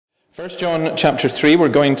1 John chapter 3, we're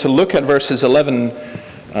going to look at verses 11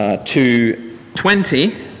 to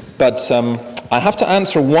 20, but I have to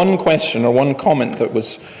answer one question or one comment that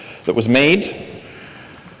was made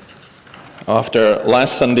after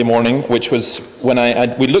last Sunday morning, which was when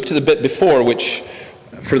we looked at the bit before, which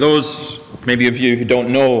for those maybe of you who don't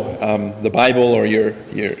know the Bible or you're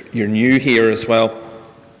new here as well,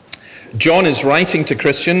 John is writing to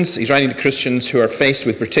Christians. He's writing to Christians who are faced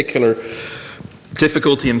with particular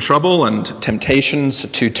difficulty and trouble and temptations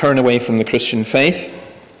to turn away from the Christian faith.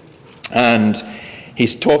 And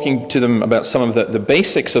he's talking to them about some of the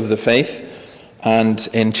basics of the faith. And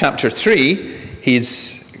in chapter 3,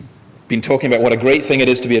 he's been talking about what a great thing it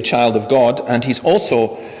is to be a child of God. And he's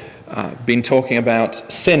also been talking about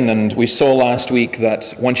sin. And we saw last week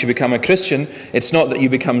that once you become a Christian, it's not that you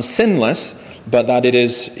become sinless, but that it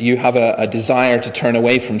is you have a desire to turn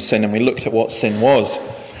away from sin. And we looked at what sin was.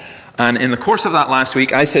 And in the course of that last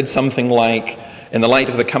week, I said something like, in the light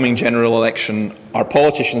of the coming general election, our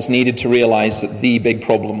politicians needed to realize that the big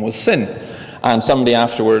problem was sin. And somebody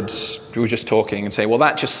afterwards, we were just talking and say, well,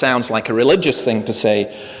 that just sounds like a religious thing to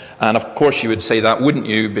say. And of course you would say that, wouldn't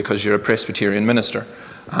you, because you're a Presbyterian minister.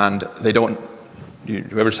 And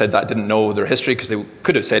whoever said that didn't know their history, because they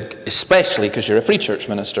could have said, especially because you're a Free Church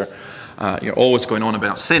minister, you're always going on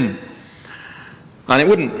about sin. And it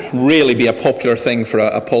wouldn't really be a popular thing for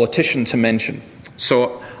a politician to mention.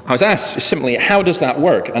 So I was asked simply, how does that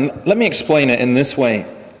work? And let me explain it in this way.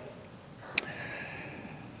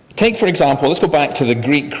 Take, for example, let's go back to the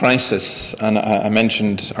Greek crisis. And I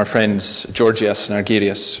mentioned our friends Georgias and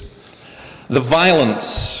Argyrius. The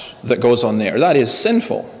violence that goes on there, that is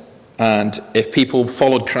sinful. And if people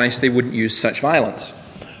followed Christ, they wouldn't use such violence.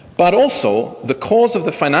 But also, the cause of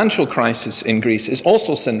the financial crisis in Greece is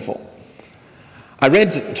also sinful. I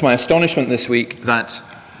read, to my astonishment this week, that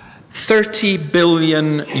 30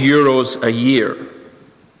 billion euros a year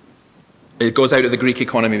it goes out of the Greek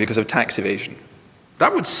economy because of tax evasion.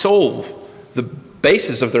 That would solve the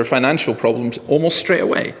basis of their financial problems almost straight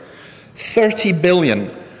away. 30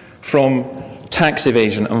 billion from tax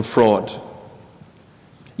evasion and fraud.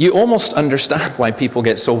 You almost understand why people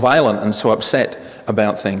get so violent and so upset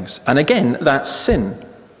about things. And again, that's sin.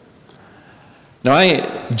 Now,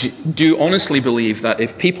 I do honestly believe that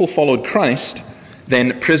if people followed Christ,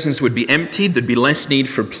 then prisons would be emptied, there'd be less need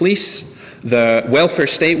for police, the welfare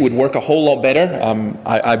state would work a whole lot better.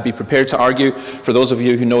 I'd be prepared to argue, for those of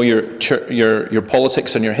you who know your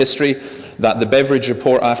politics and your history, that the Beveridge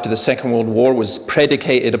Report after the Second World War was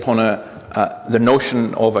predicated upon the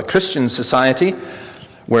notion of a Christian society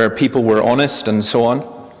where people were honest and so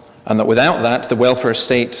on, and that without that, the welfare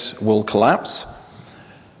state will collapse.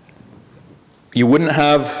 You wouldn't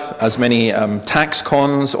have as many tax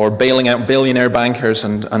cons or bailing out billionaire bankers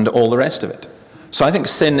and all the rest of it. So I think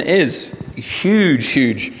sin is a huge,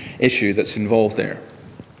 huge issue that's involved there.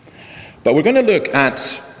 But we're going to look at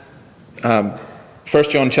 1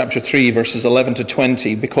 John chapter 3, verses 11 to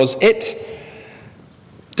 20, because it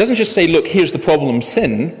doesn't just say, look, here's the problem,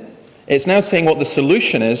 sin. It's now saying what the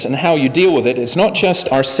solution is and how you deal with it. It's not just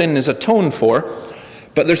our sin is atoned for,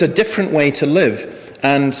 but there's a different way to live.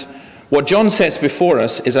 And what John sets before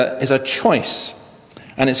us is a choice.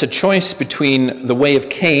 And it's a choice between the way of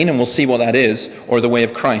Cain, and we'll see what that is, or the way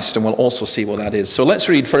of Christ, and we'll also see what that is. So let's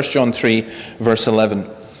read 1 John 3, verse 11.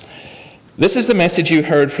 This is the message you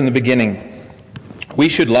heard from the beginning. We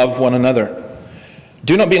should love one another.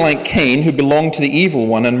 Do not be like Cain, who belonged to the evil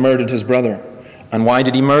one and murdered his brother. And why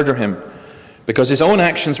did he murder him? Because his own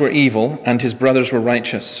actions were evil, and his brothers were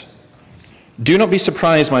righteous. Do not be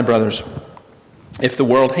surprised, my brothers, if the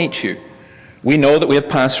world hates you. We know that we have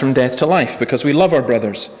passed from death to life because we love our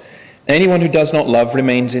brothers. Anyone who does not love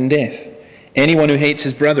remains in death. Anyone who hates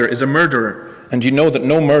his brother is a murderer, and you know that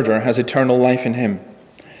no murderer has eternal life in him.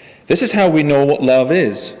 This is how we know what love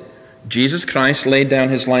is. Jesus Christ laid down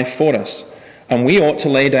his life for us, and we ought to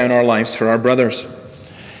lay down our lives for our brothers.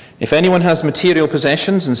 If anyone has material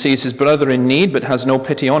possessions and sees his brother in need but has no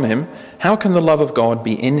pity on him, how can the love of God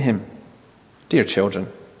be in him? Dear children,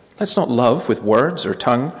 let's not love with words or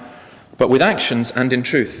tongue, but with actions and in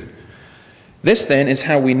truth. This then is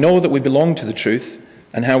how we know that we belong to the truth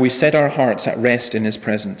and how we set our hearts at rest in his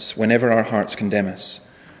presence whenever our hearts condemn us.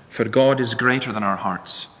 For God is greater than our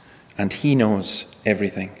hearts, and he knows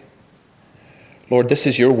everything. Lord, this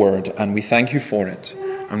is your word, and we thank you for it.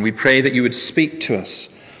 And we pray that you would speak to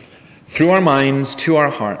us through our minds to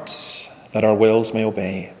our hearts, that our wills may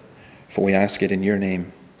obey. For we ask it in your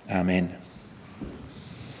name. Amen.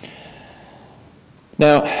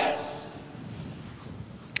 Now,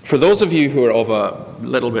 for those of you who are of a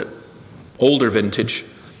little bit older vintage,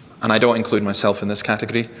 and I don't include myself in this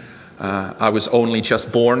category, I was only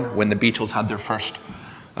just born when the Beatles had their first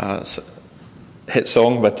hit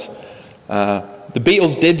song, but the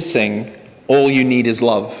Beatles did sing "All You Need Is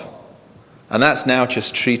Love," and that's now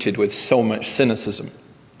just treated with so much cynicism.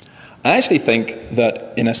 I actually think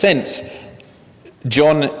that, in a sense,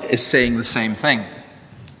 John is saying the same thing.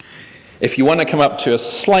 If you want to come up to a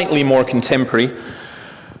slightly more contemporary,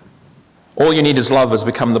 "All You Need Is Love" has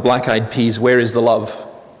become the Black Eyed Peas, "Where Is the Love?"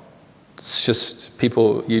 It's just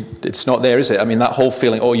people, it's not there, is it? I mean, that whole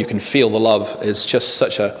feeling, oh, you can feel the love, is just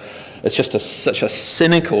such a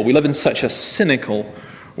cynical, we live in such a cynical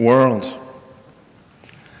world.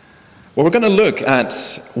 Well, we're going to look at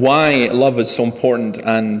why love is so important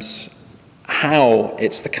and how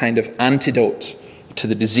it's the kind of antidote to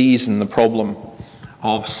the disease and the problem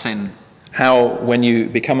of sin. How, when you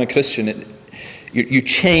become a Christian, you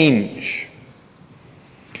change.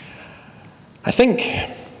 I think,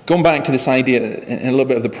 going back to this idea in a little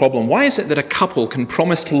bit of the problem, why is it that a couple can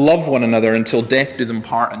promise to love one another until death do them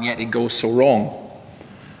part, and yet it goes so wrong?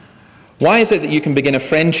 Why is it that you can begin a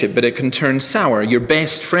friendship, but it can turn sour? Your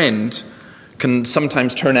best friend can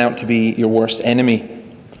sometimes turn out to be your worst enemy.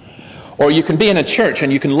 Or you can be in a church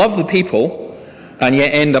and you can love the people, and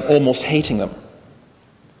yet end up almost hating them.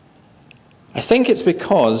 I think it's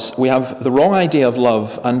because we have the wrong idea of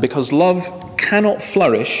love, and because love cannot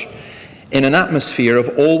flourish in an atmosphere of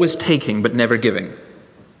always taking but never giving.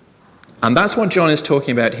 And that's what John is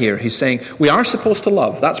talking about here. He's saying we are supposed to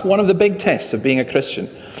love. That's one of the big tests of being a Christian.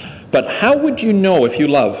 But how would you know if you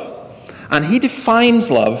love? And he defines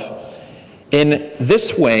love in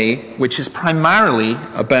this way, which is primarily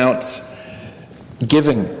about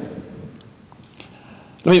giving.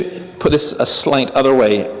 Let me put this a slight other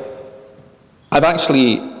way. I've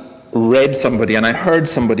actually read somebody, and I heard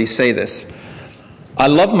somebody say this: I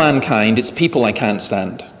love mankind, it's people I can't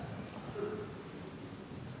stand.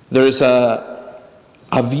 There's a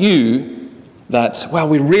view that, well,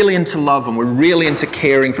 we're really into love and we're really into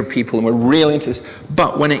caring for people and we're really into this,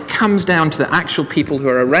 but when it comes down to the actual people who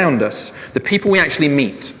are around us, the people we actually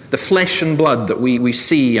meet, the flesh and blood that we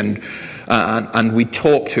see and we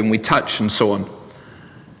talk to and we touch and so on,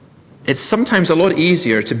 it's sometimes a lot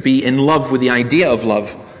easier to be in love with the idea of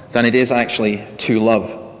love than it is actually to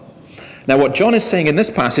love. Now, what John is saying in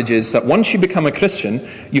this passage is that once you become a Christian,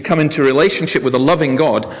 you come into a relationship with a loving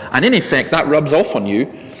God, and in effect that rubs off on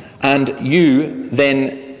you, and you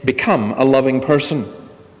then become a loving person.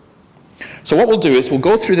 So what we'll do is we'll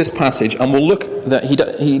go through this passage and we'll look that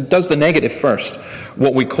he does the negative first,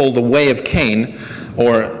 what we call the way of Cain,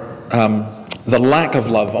 or the lack of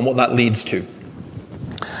love, and what that leads to.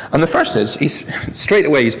 And the first is,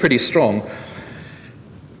 he's pretty strong.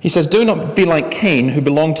 He says, do not be like Cain, who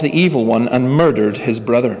belonged to the evil one and murdered his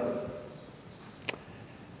brother.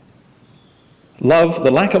 Love, the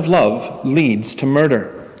lack of love, leads to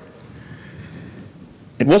murder.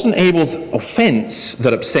 It wasn't Abel's offense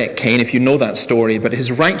that upset Cain, if you know that story, but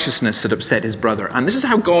his righteousness that upset his brother. And this is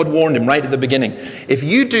how God warned him right at the beginning. If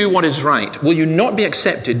you do what is right, will you not be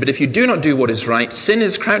accepted? But if you do not do what is right, sin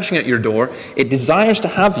is crouching at your door. It desires to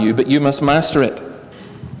have you, but you must master it.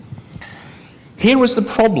 Here was the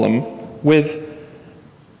problem with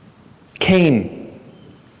Cain.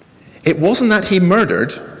 It wasn't that he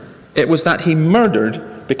murdered, it was that he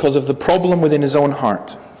murdered because of the problem within his own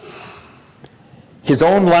heart. His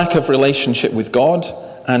own lack of relationship with God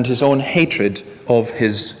and his own hatred of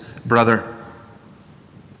his brother.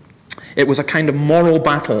 It was a kind of moral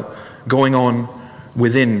battle going on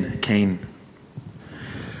within Cain.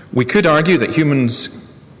 We could argue that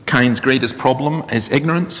humankind's greatest problem is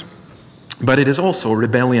ignorance, but it is also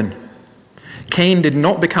rebellion. Cain did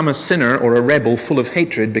not become a sinner or a rebel full of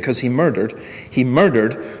hatred because he murdered. He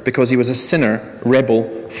murdered because he was a sinner,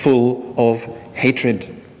 rebel, full of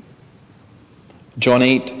hatred. John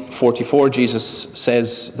 8:44, Jesus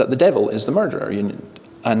says that the devil is the murderer.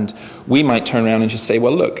 And we might turn around and just say,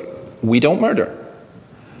 well, look, we don't murder.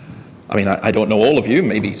 I mean, I don't know all of you.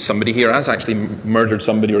 Maybe somebody here has actually murdered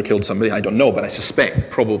somebody or killed somebody. I don't know, but I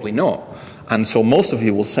suspect probably not. And so most of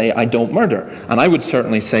you will say, I don't murder. And I would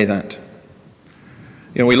certainly say that.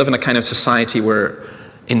 You know, we live in a kind of society where,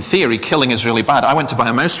 in theory, killing is really bad. I went to buy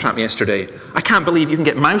a mousetrap yesterday. I can't believe you can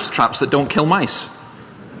get mousetraps that don't kill mice,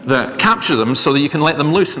 that capture them so that you can let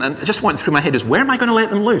them loose. And it just went through my head is, where am I going to let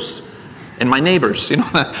them loose? In my neighbours, you know.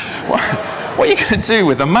 What are you going to do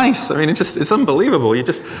with the mice? I mean, it's unbelievable.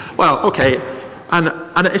 Okay.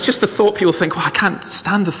 And it's just the thought, people think, well, I can't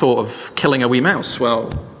stand the thought of killing a wee mouse.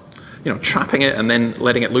 Well, you know, trapping it and then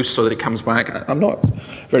letting it loose so that it comes back. I'm not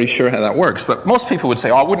very sure how that works. But most people would say,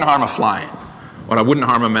 oh, I wouldn't harm a fly, or I wouldn't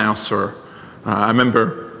harm a mouse. Or I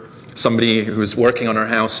remember somebody who was working on our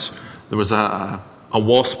house there was a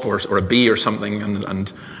wasp or a bee or something,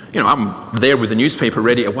 and I'm there with the newspaper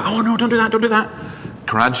ready to, oh no, don't do that.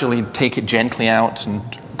 Gradually take it gently out and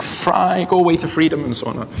go away to freedom and so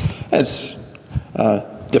on. It's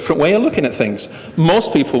a different way of looking at things.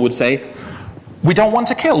 Most people would say, we don't want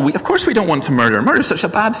to kill. Of course we don't want to murder. Murder is such a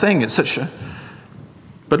bad thing.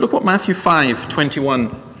 But look what Matthew 5, 20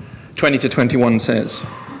 to 21 says.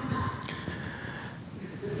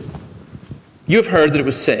 You have heard that it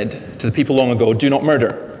was said to the people long ago, do not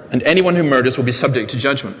murder, and anyone who murders will be subject to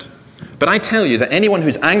judgment. But I tell you that anyone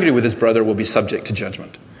who's angry with his brother will be subject to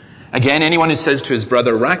judgment. Again, anyone who says to his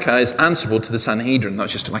brother, Raka, is answerable to the Sanhedrin.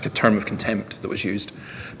 That's just like a term of contempt that was used.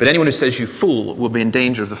 But anyone who says, you fool, will be in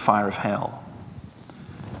danger of the fire of hell.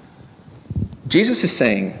 Jesus is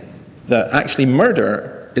saying that actually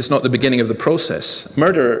murder is not the beginning of the process.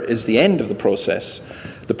 Murder is the end of the process.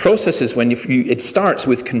 The process is when it starts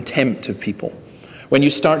with contempt of people, when you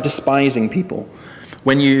start despising people,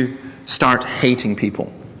 when you start hating people,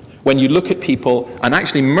 when you look at people, and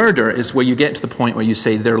actually murder is where you get to the point where you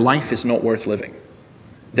say their life is not worth living.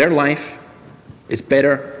 Their life is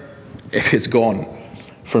better if it's gone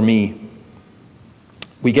for me.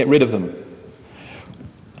 We get rid of them.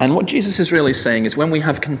 And what Jesus is really saying is when we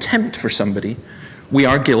have contempt for somebody, we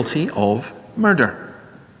are guilty of murder.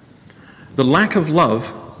 The lack of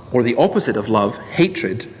love, or the opposite of love,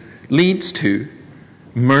 hatred, leads to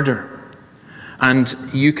murder. And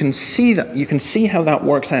you can see how that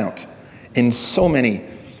works out in so many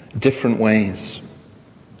different ways.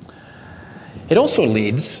 It also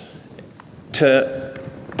leads to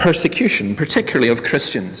persecution, particularly of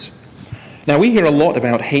Christians. Now, we hear a lot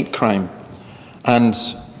about hate crime, and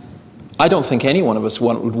I don't think any one of us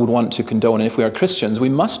would want to condone, and if we are Christians, we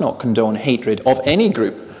must not condone hatred of any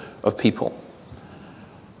group of people.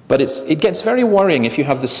 But it gets very worrying if you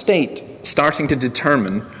have the state starting to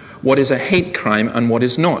determine what is a hate crime and what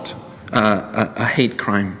is not a hate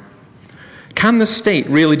crime. Can the state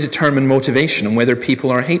really determine motivation and whether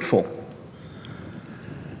people are hateful?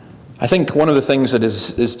 I think one of the things that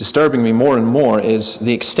is disturbing me more and more is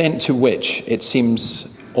the extent to which it seems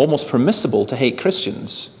almost permissible to hate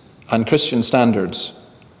Christians and Christian standards.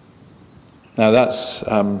 Now that's,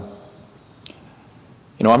 I'm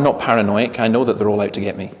not paranoid. I know that they're all out to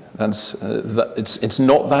get me. It's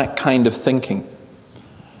not that kind of thinking.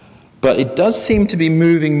 But it does seem to be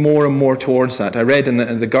moving more and more towards that. I read in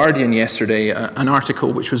the Guardian yesterday an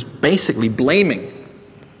article which was basically blaming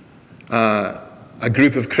a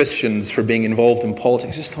group of Christians for being involved in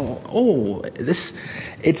politics. I just thought,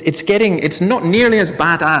 it's not nearly as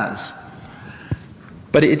bad as,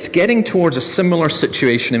 but it's getting towards a similar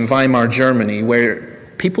situation in Weimar Germany where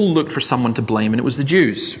people looked for someone to blame, and it was the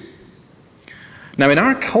Jews. Now, in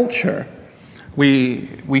our culture,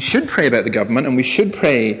 we should pray about the government, and we should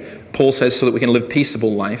pray, Paul says, so that we can live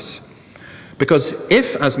peaceable lives. Because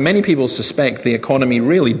if, as many people suspect, the economy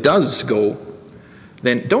really does go,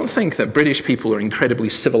 then don't think that British people are incredibly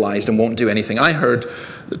civilized and won't do anything. I heard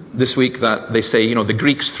this week that they say, the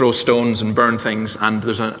Greeks throw stones and burn things, and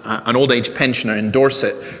there's an old age pensioner in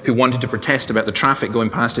Dorset who wanted to protest about the traffic going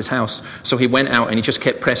past his house. So he went out and he just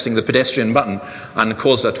kept pressing the pedestrian button and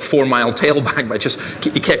caused a 4-mile tailback by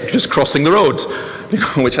he kept just crossing the road,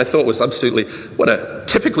 which I thought was absolutely, what a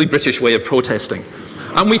typically British way of protesting.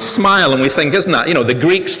 And we smile and we think, isn't that, the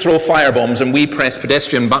Greeks throw firebombs and we press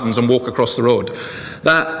pedestrian buttons and walk across the road.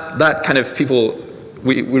 That kind of people,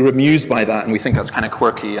 we're amused by that and we think that's kind of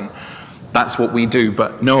quirky and that's what we do.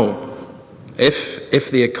 But no,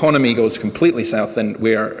 if the economy goes completely south, then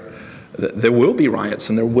there will be riots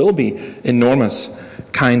and there will be enormous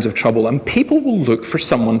kinds of trouble. And people will look for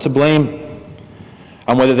someone to blame.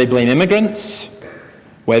 And whether they blame immigrants,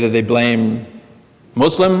 whether they blame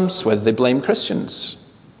Muslims, whether they blame Christians,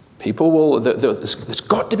 people will, there's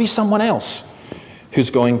got to be someone else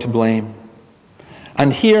who's going to blame.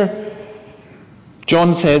 And here,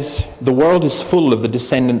 John says, the world is full of the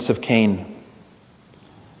descendants of Cain.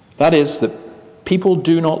 That is, that people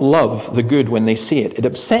do not love the good when they see it. It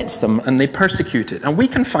upsets them and they persecute it. And we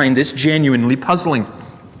can find this genuinely puzzling.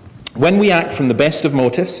 When we act from the best of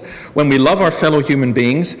motives, when we love our fellow human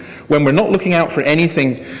beings, when we're not looking out for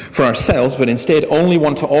anything for ourselves, but instead only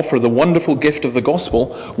want to offer the wonderful gift of the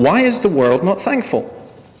gospel, why is the world not thankful?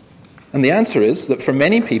 And the answer is that for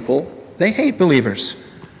many people, they hate believers.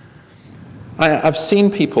 I've seen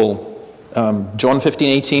people, John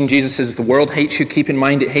 15:18, Jesus says, if the world hates you, keep in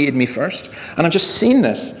mind it hated me first. And I've just seen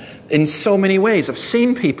this in so many ways. I've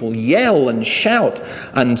seen people yell and shout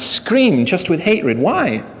and scream just with hatred.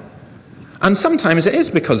 Why? And sometimes it is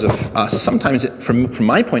because of us. Sometimes, from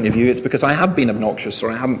my point of view, it's because I have been obnoxious,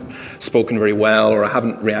 or I haven't spoken very well, or I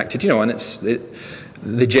haven't reacted, and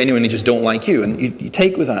they genuinely just don't like you, and you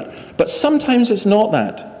take with that. But sometimes it's not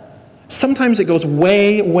that. Sometimes it goes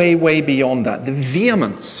way, way, way beyond that. The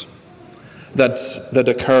vehemence that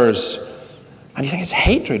occurs, and you think it's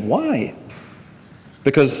hatred. Why?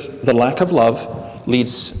 Because the lack of love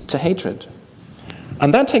leads to hatred.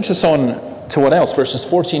 And that takes us on to what else? Verses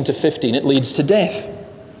 14 to 15, it leads to death.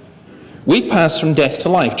 We pass from death to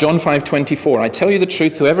life. John 5:24, I tell you the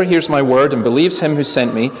truth, whoever hears my word and believes him who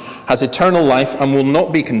sent me has eternal life and will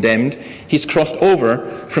not be condemned. He's crossed over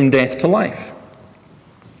from death to life.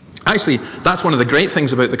 Actually, that's one of the great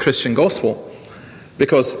things about the Christian gospel,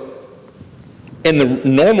 because in the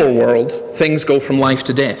normal world, things go from life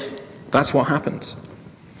to death. That's what happens.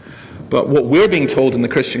 But what we're being told in the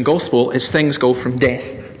Christian gospel is things go from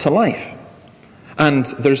death to life. And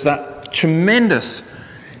there's that tremendous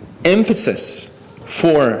emphasis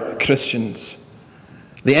for Christians.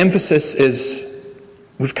 The emphasis is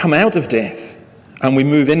we've come out of death and we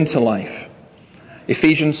move into life.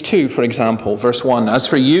 Ephesians 2, for example, verse 1, as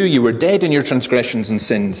for you, you were dead in your transgressions and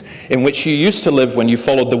sins, in which you used to live when you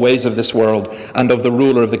followed the ways of this world and of the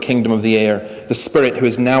ruler of the kingdom of the air, the Spirit who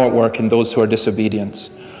is now at work in those who are disobedient.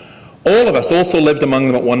 All of us also lived among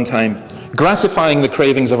them at one time, gratifying the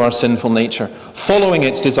cravings of our sinful nature, following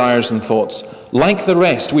its desires and thoughts. Like the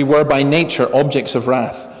rest, we were by nature objects of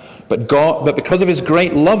wrath. But because of his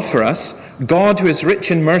great love for us, God, who is rich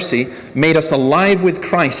in mercy, made us alive with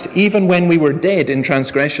Christ, even when we were dead in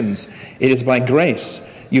transgressions. It is by grace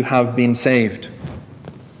you have been saved.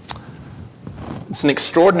 It's an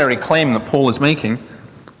extraordinary claim that Paul is making,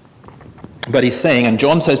 but he's saying, and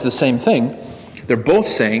John says the same thing, they're both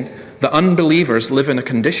saying that unbelievers live in a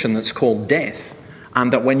condition that's called death,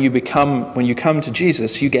 and that when you come to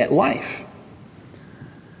Jesus, you get life.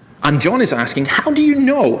 And John is asking, how do you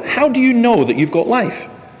know? How do you know that you've got life?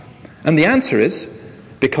 And the answer is,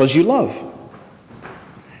 because you love.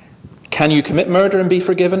 Can you commit murder and be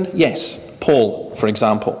forgiven? Yes, Paul, for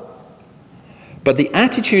example. But the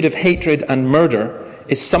attitude of hatred and murder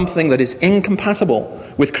is something that is incompatible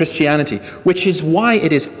with Christianity, which is why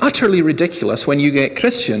it is utterly ridiculous when you get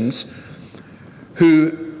Christians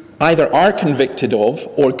who either are convicted of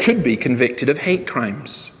or could be convicted of hate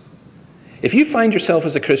crimes. If you find yourself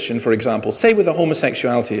as a Christian, for example, say with a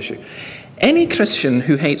homosexuality issue, any Christian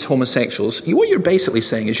who hates homosexuals, what you're basically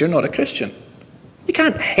saying is you're not a Christian. You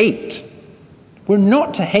can't hate. We're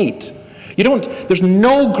not to hate. There's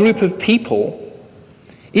no group of people,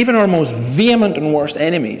 even our most vehement and worst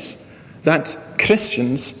enemies, that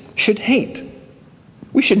Christians should hate.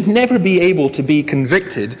 We should never be able to be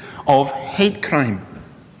convicted of hate crime.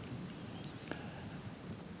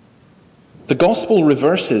 The gospel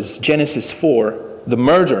reverses Genesis 4, the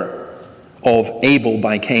murder of Abel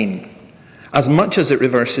by Cain, as much as it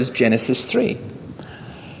reverses Genesis 3.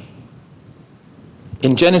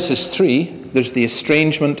 In Genesis 3, there's the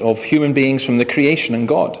estrangement of human beings from the creation and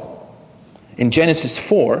God. In Genesis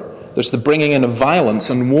 4, there's the bringing in of violence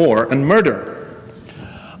and war and murder.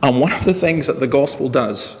 And one of the things that the gospel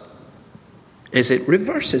does is it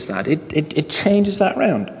reverses that. It changes that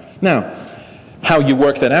round. Now, how you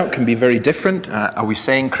work that out can be very different. Are we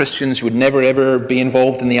saying Christians would never ever be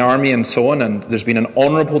involved in the army and so on? And there's been an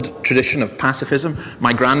honourable tradition of pacifism.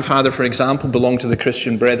 My grandfather, for example, belonged to the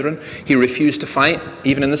Christian Brethren. He refused to fight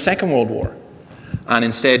even in the Second World War. And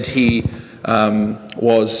instead they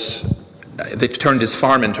turned his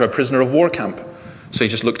farm into a prisoner of war camp. So he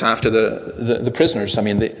just looked after the prisoners. I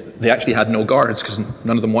mean, they actually had no guards because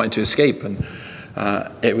none of them wanted to escape. And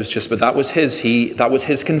but that was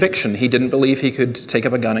his conviction. He didn't believe he could take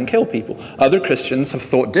up a gun and kill people. Other Christians have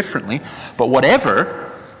thought differently, but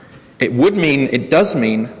whatever, it does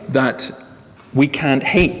mean that we can't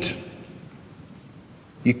hate.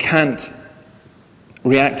 You can't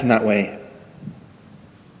react in that way.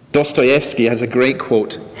 Dostoevsky has a great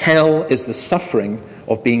quote, "Hell is the suffering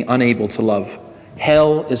of being unable to love."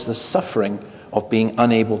 Hell is the suffering of being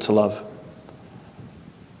unable to love.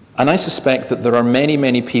 And I suspect that there are many,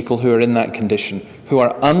 many people who are in that condition, who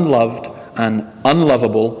are unloved and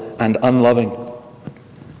unlovable and unloving.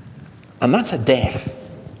 And that's a death.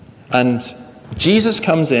 And Jesus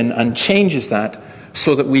comes in and changes that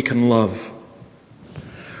so that we can love.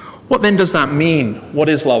 What then does that mean? What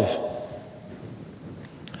is love?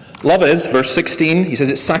 Love is, verse 16, he says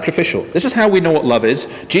it's sacrificial. This is how we know what love is.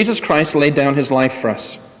 Jesus Christ laid down his life for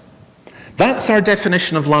us. That's our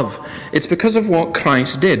definition of love. It's because of what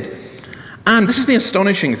Christ did. And this is the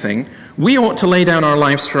astonishing thing. We ought to lay down our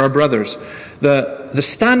lives for our brothers. The the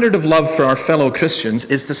standard of love for our fellow Christians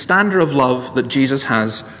is the standard of love that Jesus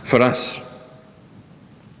has for us.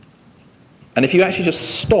 And if you actually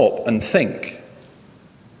just stop and think,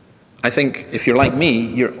 I think if you're like me,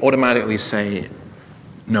 you automatically say,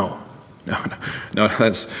 no,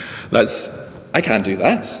 that's I can't do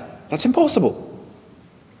that. That's impossible.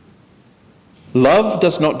 Love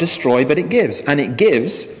does not destroy, but it gives. And it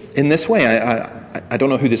gives in this way. I don't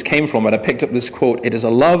know who this came from, but I picked up this quote. It is a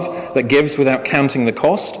love that gives without counting the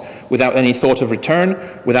cost, without any thought of return,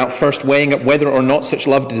 without first weighing up whether or not such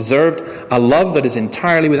love deserved, a love that is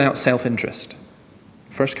entirely without self-interest.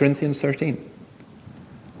 1 Corinthians 13.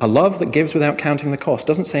 A love that gives without counting the cost.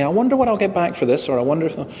 Doesn't say, I wonder what I'll get back for this, or I wonder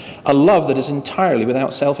if... A love that is entirely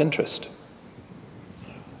without self-interest.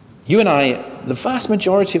 You and I, the vast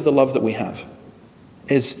majority of the love that we have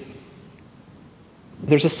is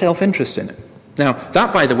there's a self-interest in it. Now,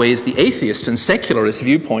 that, by the way, is the atheist and secularist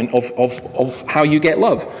viewpoint of how you get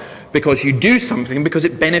love. Because you do something because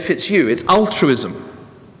it benefits you. It's altruism.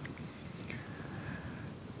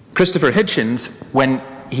 Christopher Hitchens, when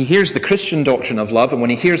he hears the Christian doctrine of love, and when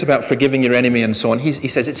he hears about forgiving your enemy and so on, he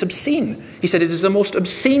says it's obscene. He said it is the most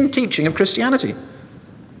obscene teaching of Christianity.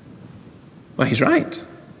 Well, he's right,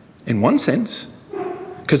 in one sense.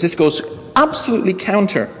 Because this goes absolutely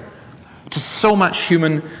counter to so much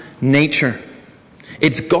human nature.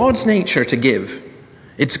 It's God's nature to give.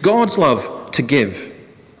 It's God's love to give.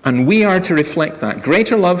 And we are to reflect that.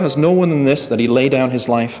 Greater love has no one than this, that he lay down his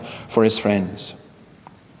life for his friends.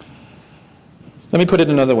 Let me put it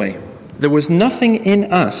another way. There was nothing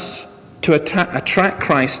in us to attract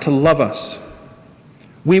Christ to love us.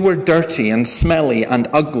 We were dirty and smelly and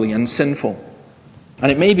ugly and sinful.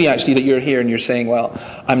 And it may be actually that you're here and you're saying, well,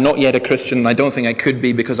 I'm not yet a Christian and I don't think I could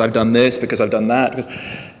be because I've done this, because I've done that.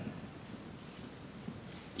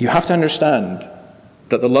 You have to understand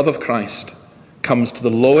that the love of Christ comes to the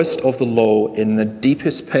lowest of the low in the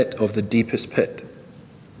deepest pit of the deepest pit.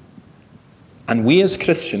 And we as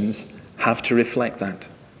Christians have to reflect that.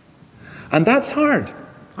 And that's hard.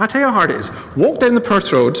 I'll tell you how hard it is. Walk down the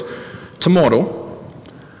Perth Road tomorrow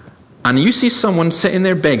and you see someone sitting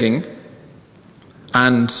there begging,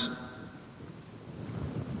 and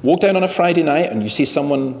walk down on a Friday night and you see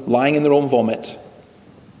someone lying in their own vomit.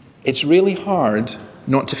 It's really hard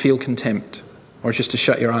not to feel contempt or just to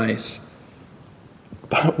shut your eyes.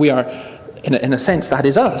 But we are, in a sense, that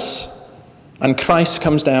is us. And Christ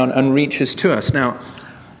comes down and reaches to us. Now,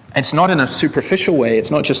 it's not in a superficial way. It's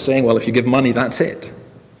not just saying, well, if you give money, that's it.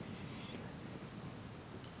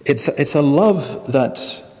 It's a love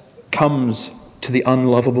that comes to the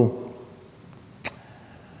unlovable.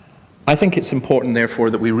 I think it's important, therefore,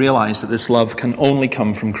 that we realize that this love can only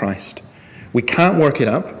come from Christ. We can't work it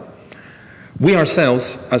up. We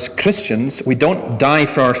ourselves, as Christians, we don't die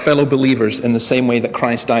for our fellow believers in the same way that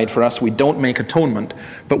Christ died for us. We don't make atonement,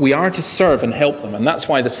 but we are to serve and help them. And that's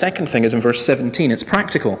why the second thing is in verse 17. It's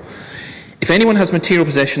practical. If anyone has material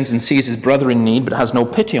possessions and sees his brother in need but has no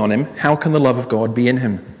pity on him, how can the love of God be in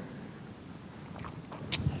him?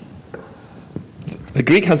 The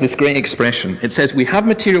Greek has this great expression. It says, we have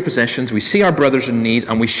material possessions, we see our brothers in need,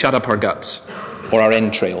 and we shut up our guts or our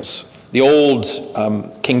entrails. The old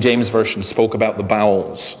King James Version spoke about the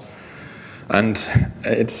bowels. And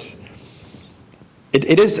that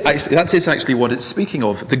is actually what it's speaking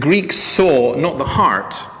of. The Greeks saw not the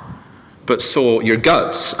heart, but saw your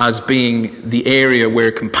guts as being the area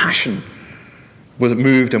where compassion was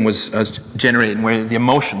moved and was generated, where the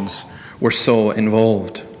emotions were so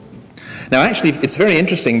involved. Now, actually, it's very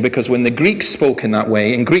interesting because when the Greeks spoke in that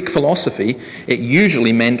way, in Greek philosophy, it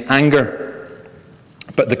usually meant anger.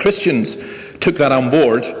 But the Christians took that on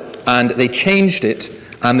board and they changed it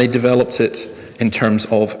and they developed it in terms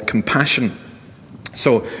of compassion.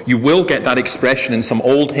 So you will get that expression in some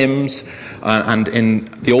old hymns and in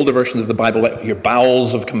the older versions of the Bible, like your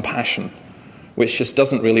bowels of compassion, which just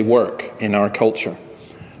doesn't really work in our culture.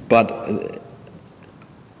 But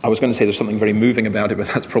I was going to say there's something very moving about it, but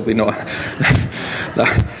that's probably not.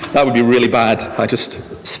 That would be really bad. I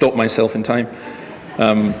just stopped myself in time.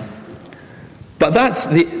 But that's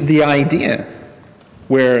the idea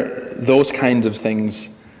where those kind of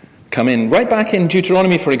things come in. Right back in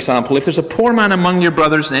Deuteronomy, for example, if there's a poor man among your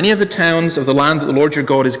brothers in any of the towns of the land that the Lord your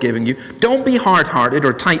God is giving you, don't be hard-hearted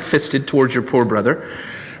or tight-fisted towards your poor brother.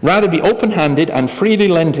 Rather be open-handed and freely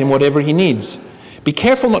lend him whatever he needs. Be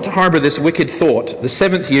careful not to harbour this wicked thought. The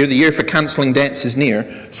 7th year, the year for cancelling debts, is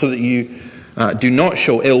near, so that you do not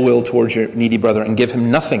show ill will towards your needy brother and give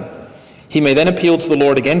him nothing. He may then appeal to the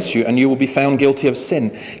Lord against you, and you will be found guilty of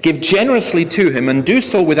sin. Give generously to him, and do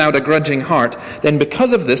so without a grudging heart. Then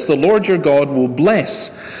because of this, the Lord your God will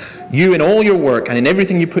bless you in all your work and in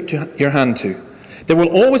everything you put your hand to. There will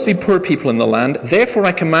always be poor people in the land. Therefore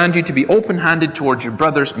I command you to be open-handed towards your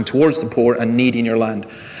brothers and towards the poor and needy in your land.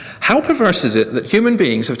 How perverse is it that human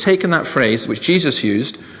beings have taken that phrase, which Jesus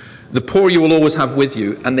used, the poor you will always have with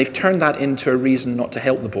you, and they've turned that into a reason not to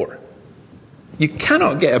help the poor. You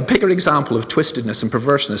cannot get a bigger example of twistedness and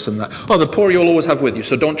perverseness than that. Oh, the poor you'll always have with you,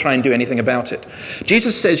 so don't try and do anything about it.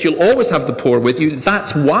 Jesus says you'll always have the poor with you.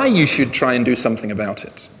 That's why you should try and do something about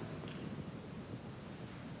it.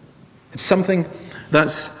 It's something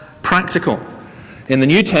that's practical. In the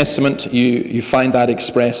New Testament, you find that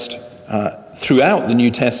expressed throughout the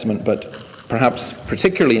New Testament, but perhaps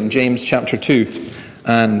particularly in James chapter 2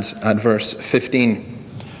 and at verse 15.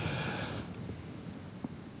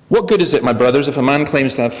 What good is it, my brothers, if a man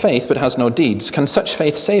claims to have faith but has no deeds? Can such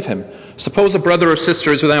faith save him? Suppose a brother or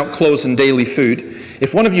sister is without clothes and daily food.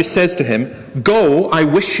 If one of you says to him, "Go, I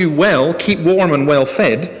wish you well, keep warm and well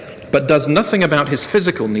fed," but does nothing about his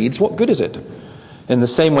physical needs, what good is it? In the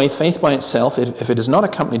same way, faith by itself, if it is not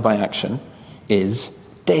accompanied by action, is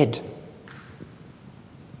dead.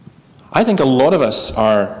 I think a lot of us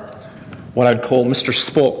are what I'd call Mr.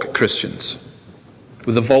 Spock Christians,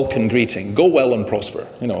 with the Vulcan greeting, go well and prosper,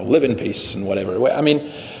 live in peace and whatever. I mean,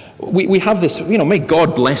 we have this, may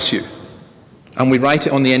God bless you. And we write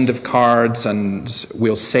it on the end of cards and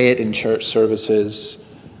we'll say it in church services.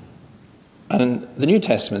 And the New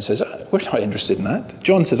Testament says, we're not interested in that.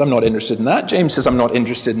 John says, I'm not interested in that. James says, I'm not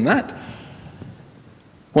interested in that.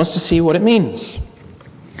 Wants to see what it means.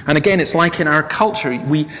 And again, it's like in our culture,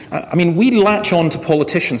 we latch on to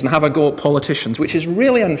politicians and have a go at politicians, which is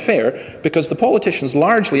really unfair because the politicians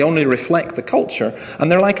largely only reflect the culture,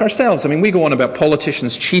 and they're like ourselves. I mean, we go on about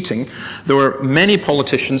politicians cheating. There were many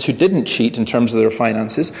politicians who didn't cheat in terms of their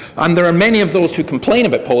finances, and there are many of those who complain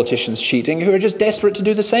about politicians cheating who are just desperate to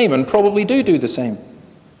do the same and probably do the same.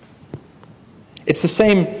 It's the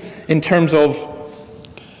same in terms of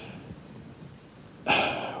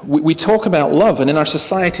we talk about love, and in our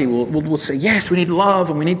society we'll say, yes, we need love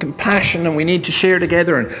and we need compassion and we need to share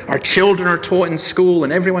together, and our children are taught in school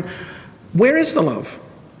and everyone. Where is the love?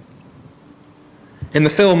 In the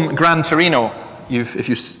film Gran Torino, if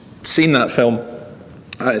you've seen that film,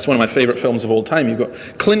 it's one of my favorite films of all time. You've got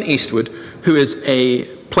Clint Eastwood, who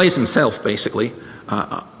plays himself basically,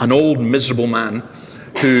 an old miserable man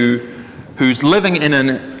who's living in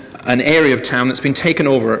an area of town that's been taken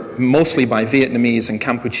over mostly by Vietnamese and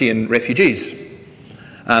Kampuchean refugees.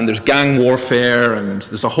 And there's gang warfare, and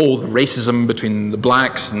there's the racism between the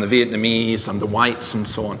blacks and the Vietnamese and the whites and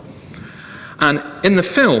so on. And in the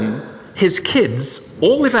film, his kids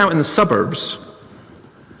all live out in the suburbs,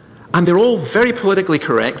 and they're all very politically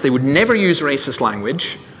correct. They would never use racist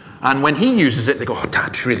language. And when he uses it, they go, oh,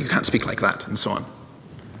 Dad, really, you can't speak like that, and so on.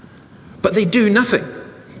 But they do nothing.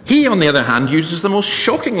 He, on the other hand, uses the most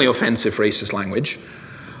shockingly offensive racist language.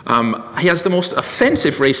 He has the most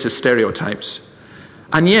offensive racist stereotypes.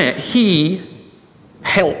 And yet he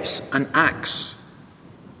helps and acts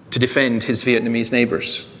to defend his Vietnamese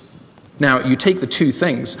neighbors. Now, you take the two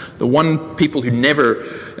things. The one people who never,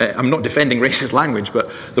 I'm not defending racist language, but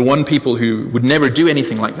the one people who would never do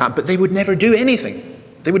anything like that, but they would never do anything.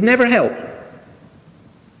 They would never help.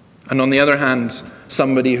 And on the other hand,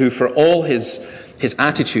 somebody who, for all his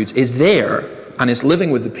attitudes, is there and is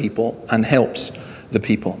living with the people and helps the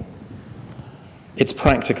people. It's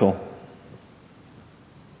practical.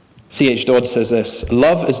 C.H. Dodd says this: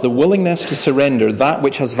 love is the willingness to surrender that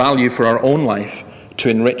which has value for our own life to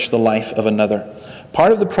enrich the life of another.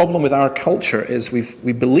 Part of the problem with our culture is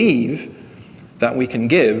we believe that we can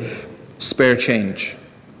give spare change,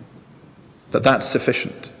 that's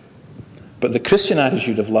sufficient. But the Christian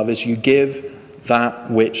attitude of love is you give that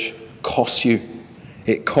which costs you.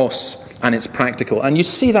 It costs, and it's practical. And you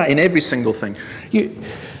see that in every single thing. You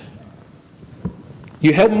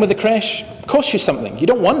help them with the creche, it costs you something. You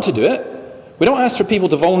don't want to do it. We don't ask for people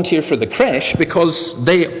to volunteer for the creche because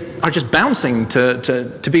they are just bouncing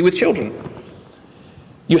to be with children.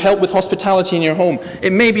 You help with hospitality in your home.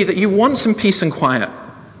 It may be that you want some peace and quiet,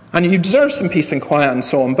 and you deserve some peace and quiet and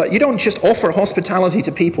so on, but you don't just offer hospitality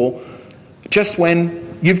to people just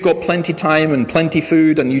when you've got plenty time and plenty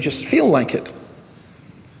food and you just feel like it.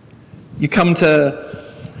 You come to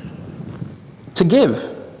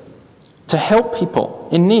give, to help people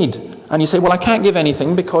in need. And you say, well, I can't give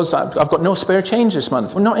anything because I've got no spare change this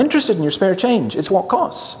month. We're not interested in your spare change. It's what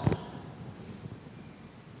costs.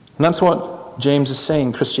 And that's what James is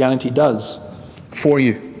saying Christianity does for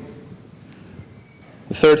you.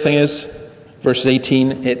 The third thing is, verse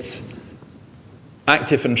 18, it's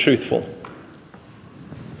active and truthful.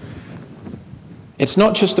 It's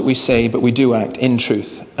not just that we say, but we do act in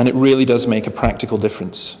truth, and it really does make a practical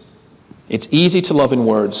difference. It's easy to love in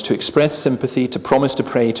words, to express sympathy, to promise to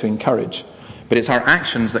pray, to encourage, but it's our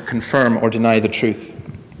actions that confirm or deny the truth.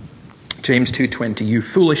 James 2:20, "You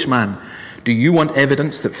foolish man, do you want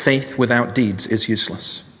evidence that faith without deeds is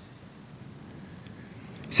useless?"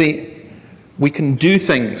 See, we can do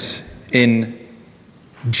things in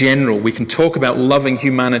general. We can talk about loving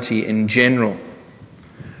humanity in general,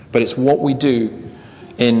 but it's what we do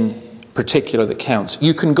in particular that counts.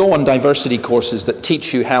 You can go on diversity courses that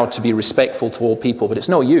teach you how to be respectful to all people, but it's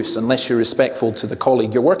no use unless you're respectful to the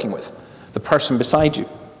colleague you're working with, the person beside you.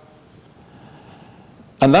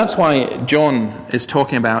 And that's why John is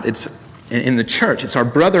talking about it's in the church. It's our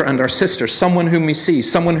brother and our sister, someone whom we see,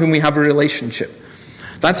 someone whom we have a relationship.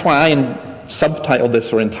 That's why I subtitled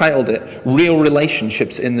this or entitled it, Real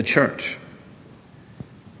Relationships in the Church.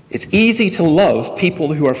 It's easy to love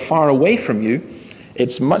people who are far away from you.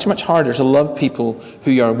 It's much, much harder to love people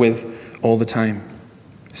who you are with all the time.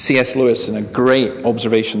 C.S. Lewis, in a great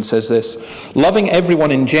observation, says this: "Loving everyone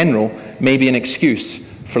in general may be an excuse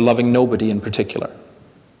for loving nobody in particular."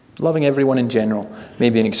 Loving everyone in general may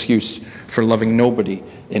be an excuse for loving nobody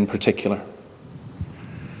in particular.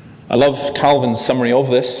 I love Calvin's summary of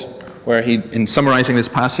this, where he, in summarizing this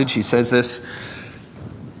passage, he says this: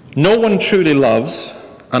 "No one truly loves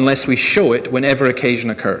unless we show it whenever occasion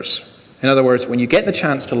occurs." In other words, when you get the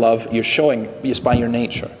chance to love, you're showing it's by your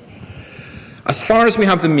nature. As far as we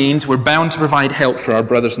have the means, we're bound to provide help for our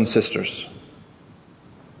brothers and sisters.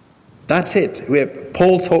 That's it.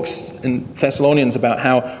 Paul talks in Thessalonians about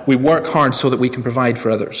how we work hard so that we can provide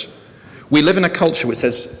for others. We live in a culture which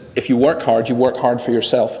says if you work hard for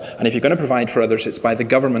yourself. And if you're going to provide for others, it's by the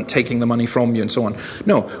government taking the money from you and so on.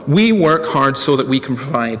 No, we work hard so that we can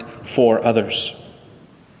provide for others.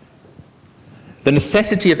 The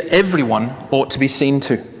necessity of everyone ought to be seen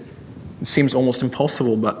to. It seems almost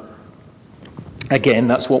impossible, but again,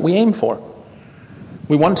 that's what we aim for.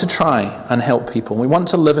 We want to try and help people. We want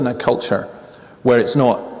to live in a culture where it's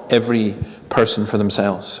not every person for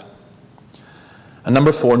themselves. And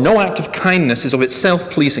number 4, no act of kindness is of itself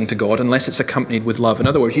pleasing to God unless it's accompanied with love. In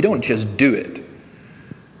other words, you don't just do it.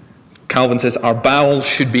 Calvin says our bowels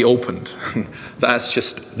should be opened. That's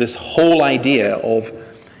just this whole idea of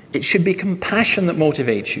it should be compassion that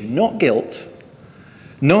motivates you, not guilt,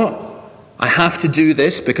 not I have to do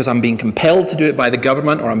this because I'm being compelled to do it by the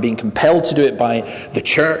government or I'm being compelled to do it by the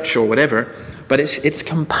church or whatever, but it's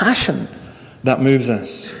compassion that moves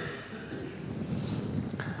us.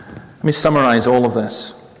 Let me summarize all of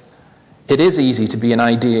this. It is easy to be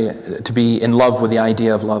in love with the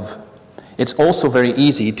idea of love. It's also very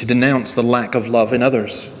easy to denounce the lack of love in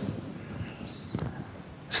others.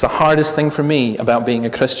 It's the hardest thing for me about being a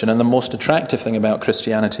Christian, and the most attractive thing about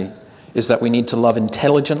Christianity is that we need to love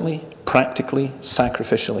intelligently, practically,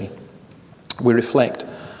 sacrificially. We reflect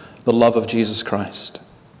the love of Jesus Christ.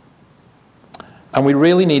 And we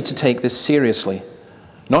really need to take this seriously,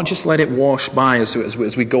 not just let it wash by as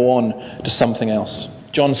we go on to something else.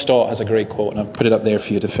 John Stott has a great quote, and I've put it up there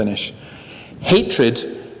for you to finish.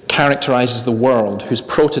 "Hatred characterizes the world whose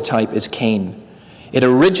prototype is Cain. It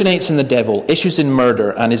originates in the devil, issues in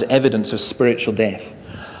murder, and is evidence of spiritual death.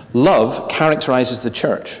 Love characterizes the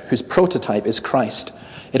church, whose prototype is Christ.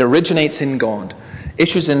 It originates in God,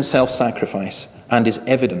 issues in self-sacrifice, and is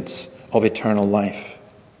evidence of eternal life."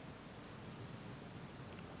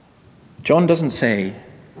 John doesn't say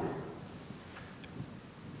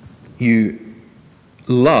you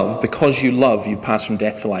love, because you love, you pass from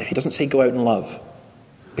death to life. He doesn't say go out and love,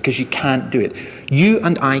 because you can't do it. You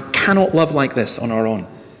and I cannot love like this on our own.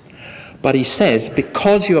 But he says,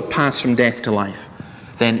 because you have passed from death to life,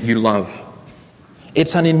 then you love.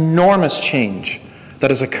 It's an enormous change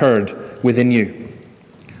that has occurred within you.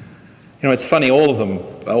 You know, it's funny, all of them,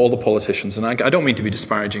 all the politicians, and I don't mean to be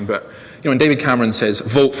disparaging, but you know, when David Cameron says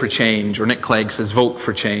vote for change, or Nick Clegg says vote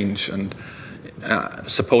for change, and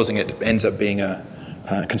supposing it ends up being a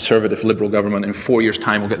conservative liberal government, in 4 years'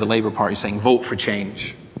 time we'll get the Labour Party saying vote for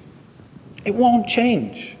change. It won't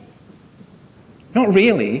change. Not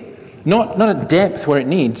really. Not at depth where it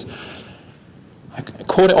needs. I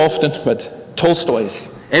quote it often, but Tolstoy's,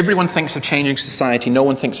 everyone thinks of changing society, no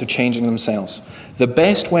one thinks of changing themselves. The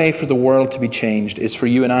best way for the world to be changed is for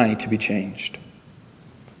you and I to be changed.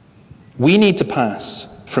 We need to pass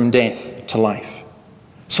from death to life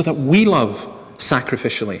so that we love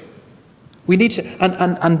sacrificially. We need to,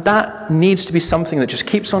 and that needs to be something that just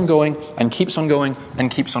keeps on going and keeps on going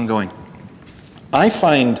and keeps on going. I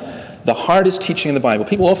find the hardest teaching in the Bible,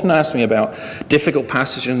 people often ask me about difficult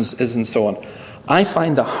passages and so on. I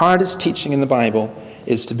find the hardest teaching in the Bible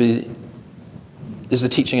is to be is the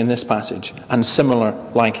teaching in this passage, and similar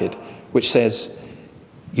like it, which says,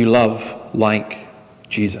 you love like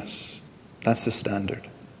Jesus. That's the standard.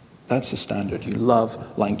 That's the standard. You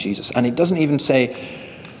love like Jesus. And it doesn't even say,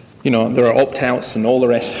 there are opt-outs and all the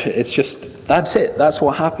rest of it. It's just, that's it. That's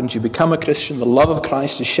what happens. You become a Christian. The love of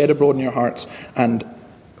Christ is shed abroad in your hearts, and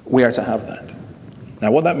we are to have that.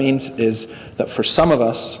 Now, what that means is that for some of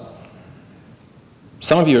us,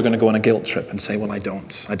 some of you are going to go on a guilt trip and say, well, I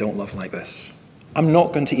don't love like this. I'm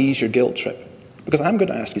not going to ease your guilt trip, because I'm going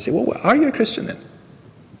to ask you, say, well, are you a Christian then?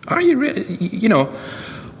 Are you really,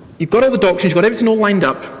 you've got all the doctrines, you've got everything all lined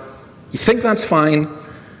up, you think that's fine,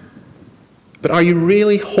 but are you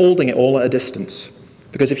really holding it all at a distance?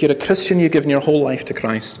 Because if you're a Christian, you've given your whole life to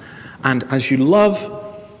Christ, and as you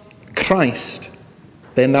love Christ,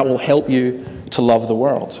 then that will help you to love the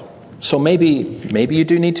world. So maybe you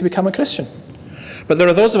do need to become a Christian. But there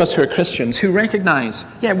are those of us who are Christians who recognize,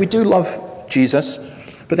 we do love Jesus,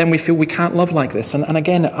 but then we feel we can't love like this. And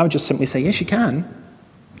again, I would just simply say, yes, you can.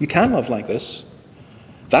 You can love like this.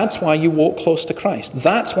 That's why you walk close to Christ.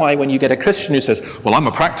 That's why when you get a Christian who says, well, I'm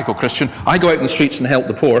a practical Christian, I go out in the streets and help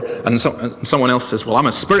the poor, and someone else says, well, I'm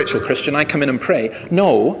a spiritual Christian, I come in and pray.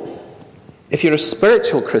 No. If you're a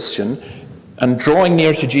spiritual Christian and drawing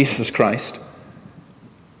near to Jesus Christ,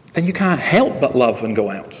 then you can't help but love and go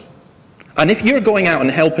out. And if you're going out and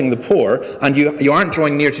helping the poor and you aren't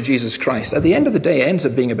drawing near to Jesus Christ, at the end of the day it ends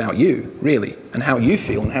up being about you, really, and how you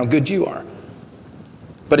feel and how good you are.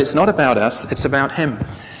 But it's not about us, it's about him.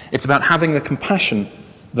 It's about having the compassion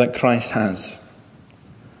that Christ has.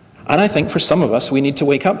 And I think for some of us we need to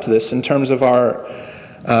wake up to this in terms of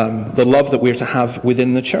the love that we're to have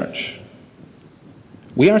within the church.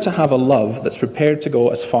 We are to have a love that's prepared to go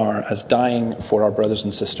as far as dying for our brothers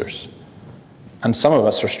and sisters. And some of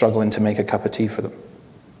us are struggling to make a cup of tea for them.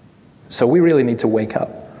 So we really need to wake up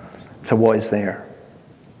to what is there.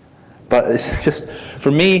 But it's just,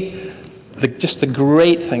 for me, the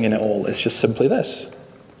great thing in it all is just simply this.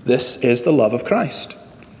 This is the love of Christ.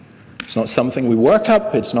 It's not something we work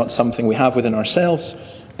up, it's not something we have within ourselves,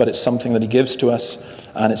 but it's something that he gives to us,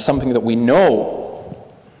 and it's something that we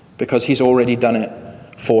know because he's already done it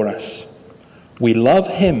for us. We love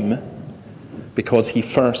him because he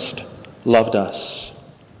first loved us,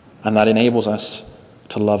 and that enables us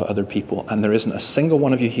to love other people. And there isn't a single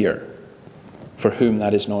one of you here for whom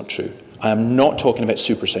that is not true. I am not talking about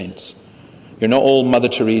super saints. You're not all Mother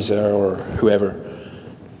Teresa or whoever.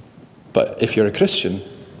 But if you're a Christian,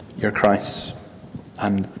 you're Christ's,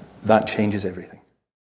 and that changes everything.